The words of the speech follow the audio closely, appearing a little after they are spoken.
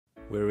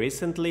We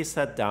recently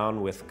sat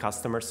down with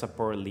customer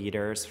support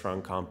leaders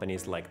from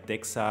companies like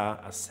Dixa,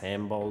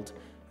 Assembled,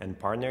 and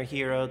Partner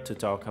Hero to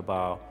talk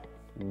about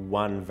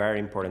one very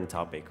important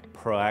topic: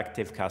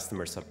 proactive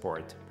customer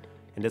support.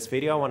 In this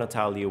video, I want to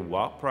tell you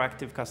what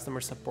proactive customer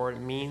support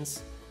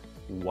means,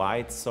 why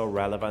it's so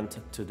relevant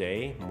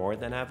today more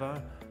than ever,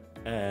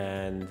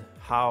 and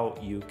how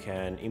you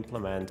can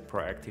implement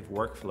proactive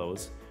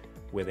workflows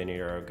within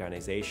your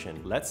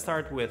organization. Let's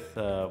start with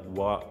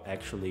what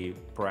actually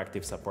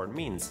proactive support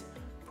means.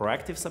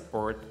 Proactive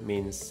support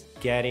means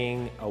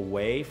getting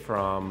away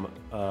from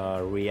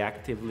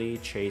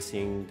reactively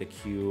chasing the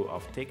queue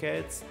of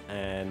tickets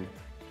and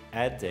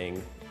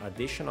adding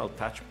additional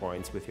touch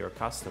points with your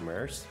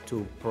customers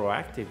to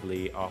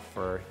proactively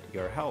offer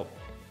your help.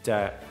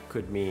 That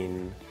could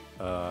mean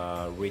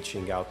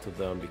reaching out to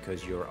them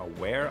because you're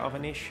aware of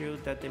an issue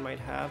that they might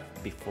have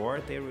before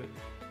they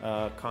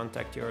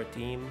contact your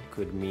team.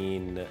 Could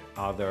mean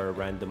other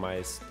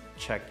randomized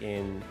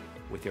check-in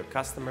with your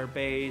customer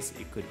base.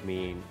 It could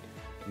mean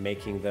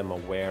making them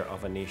aware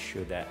of an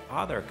issue that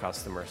other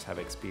customers have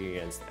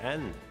experienced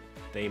and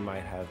they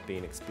might have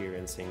been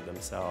experiencing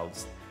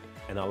themselves,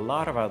 and a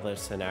lot of other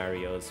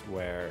scenarios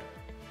where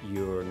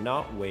you're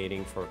not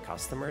waiting for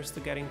customers to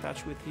get in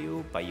touch with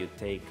you, but you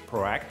take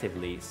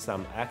proactively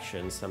some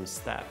actions, some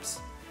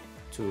steps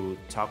to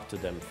talk to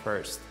them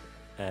first.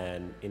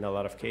 And in a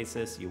lot of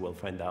cases, you will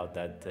find out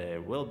that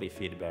there will be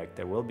feedback,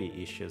 there will be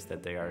issues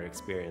that they are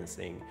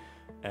experiencing,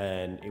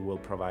 and it will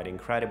provide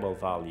incredible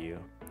value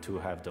to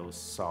have those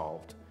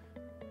solved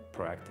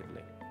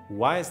proactively.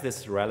 Why is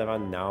this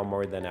relevant now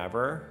more than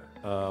ever?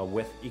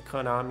 With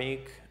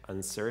economic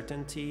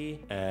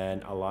uncertainty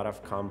and a lot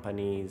of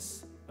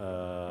companies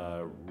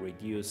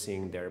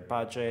reducing their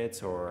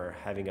budgets or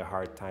having a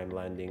hard time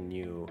landing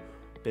new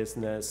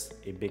business,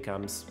 it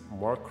becomes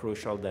more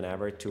crucial than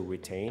ever to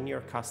retain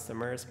your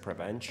customers,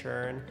 prevent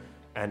churn,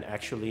 and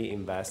actually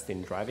invest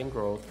in driving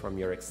growth from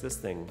your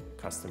existing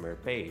customer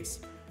base.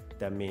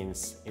 That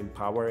means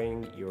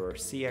empowering your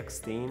CX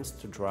teams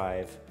to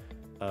drive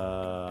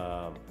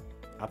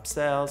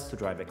upsells, to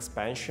drive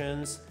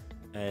expansions,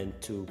 and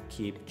to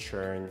keep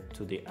churn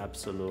to the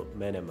absolute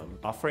minimum.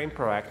 Offering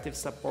proactive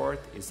support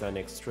is an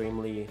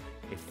extremely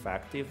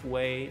effective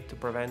way to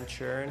prevent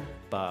churn,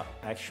 but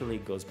actually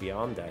goes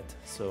beyond that.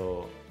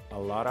 So a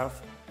lot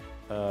of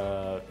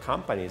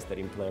companies that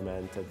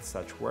implemented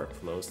such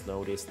workflows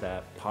noticed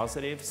that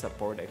positive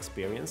support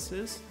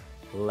experiences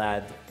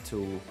led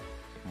to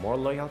more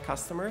loyal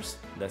customers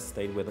that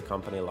stayed with the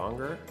company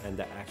longer and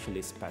that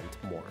actually spent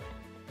more.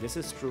 This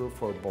is true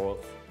for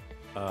both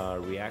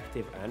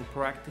reactive and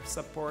proactive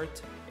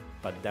support,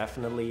 but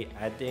definitely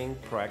adding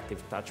proactive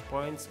touch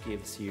points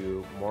gives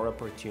you more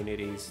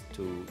opportunities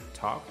to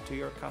talk to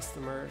your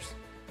customers,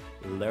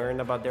 learn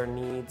about their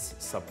needs,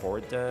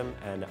 support them,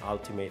 and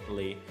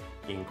ultimately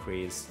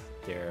increase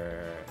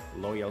their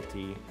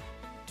loyalty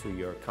to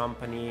your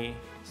company,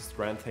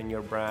 strengthen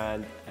your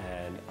brand,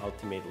 and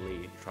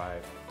ultimately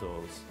drive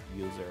those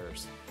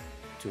users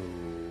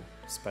to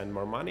spend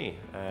more money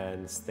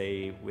and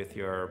stay with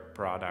your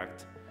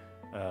product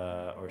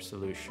or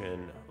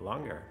solution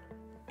longer.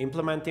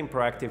 Implementing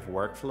proactive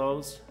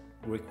workflows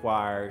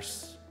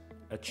requires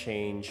a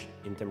change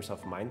in terms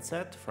of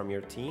mindset from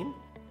your team,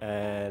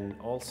 and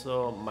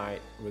also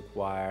might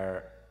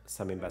require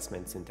some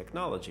investments in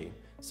technology.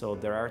 So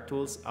there are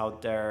tools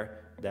out there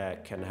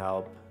that can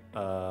help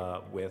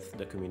with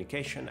the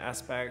communication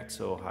aspect,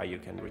 so how you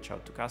can reach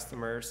out to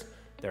customers.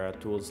 There are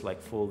tools like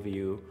Full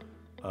View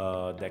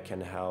that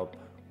can help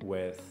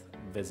with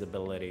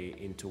visibility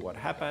into what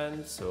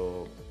happened,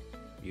 so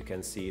you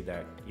can see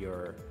that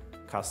your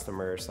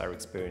customers are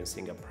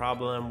experiencing a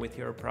problem with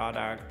your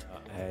product,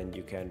 and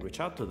you can reach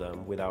out to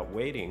them without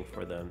waiting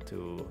for them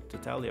to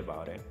tell you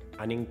about it.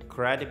 An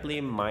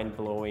incredibly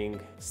mind-blowing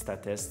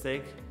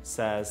statistic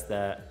says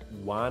that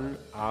 1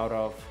 out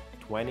of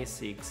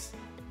 26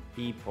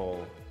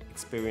 people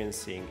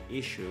experiencing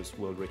issues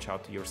will reach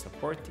out to your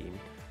support team.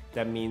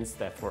 That means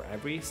that for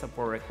every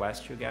support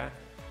request you get,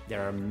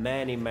 there are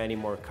many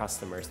more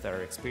customers that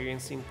are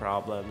experiencing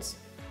problems,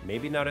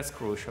 maybe not as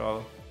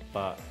crucial,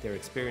 but they're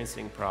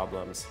experiencing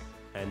problems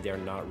and they're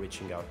not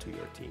reaching out to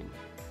your team.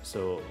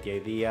 So the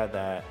idea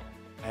that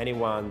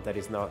anyone that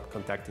is not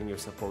contacting your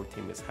support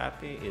team is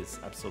happy is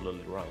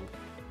absolutely wrong.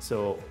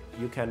 So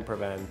you can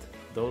prevent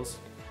those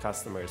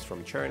customers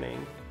from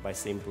churning by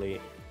simply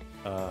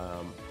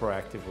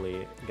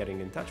proactively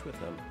getting in touch with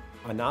them.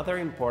 Another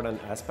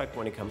important aspect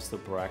when it comes to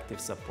proactive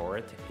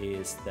support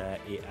is that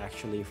it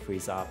actually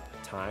frees up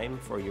time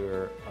for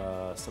your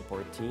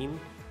support team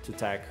to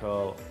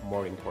tackle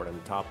more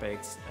important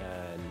topics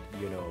and,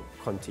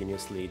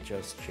 continuously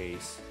just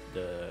chase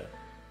the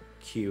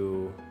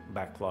queue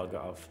backlog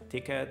of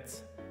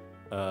tickets,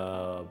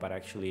 but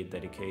actually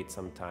dedicate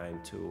some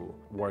time to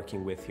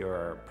working with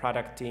your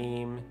product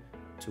team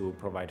to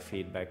provide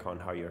feedback on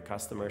how your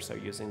customers are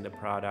using the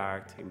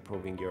product,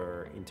 improving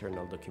your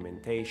internal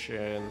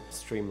documentation,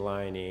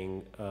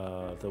 streamlining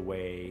the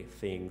way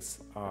things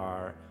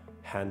are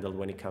handled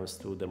when it comes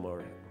to the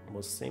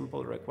most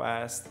simple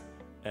requests,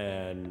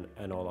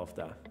 and all of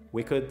that.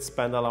 We could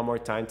spend a lot more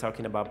time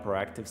talking about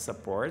proactive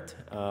support,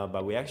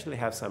 but we actually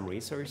have some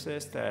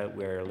resources that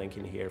we're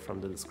linking here from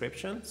the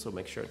description, so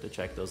make sure to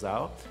check those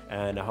out,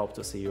 and I hope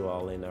to see you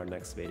all in our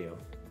next video.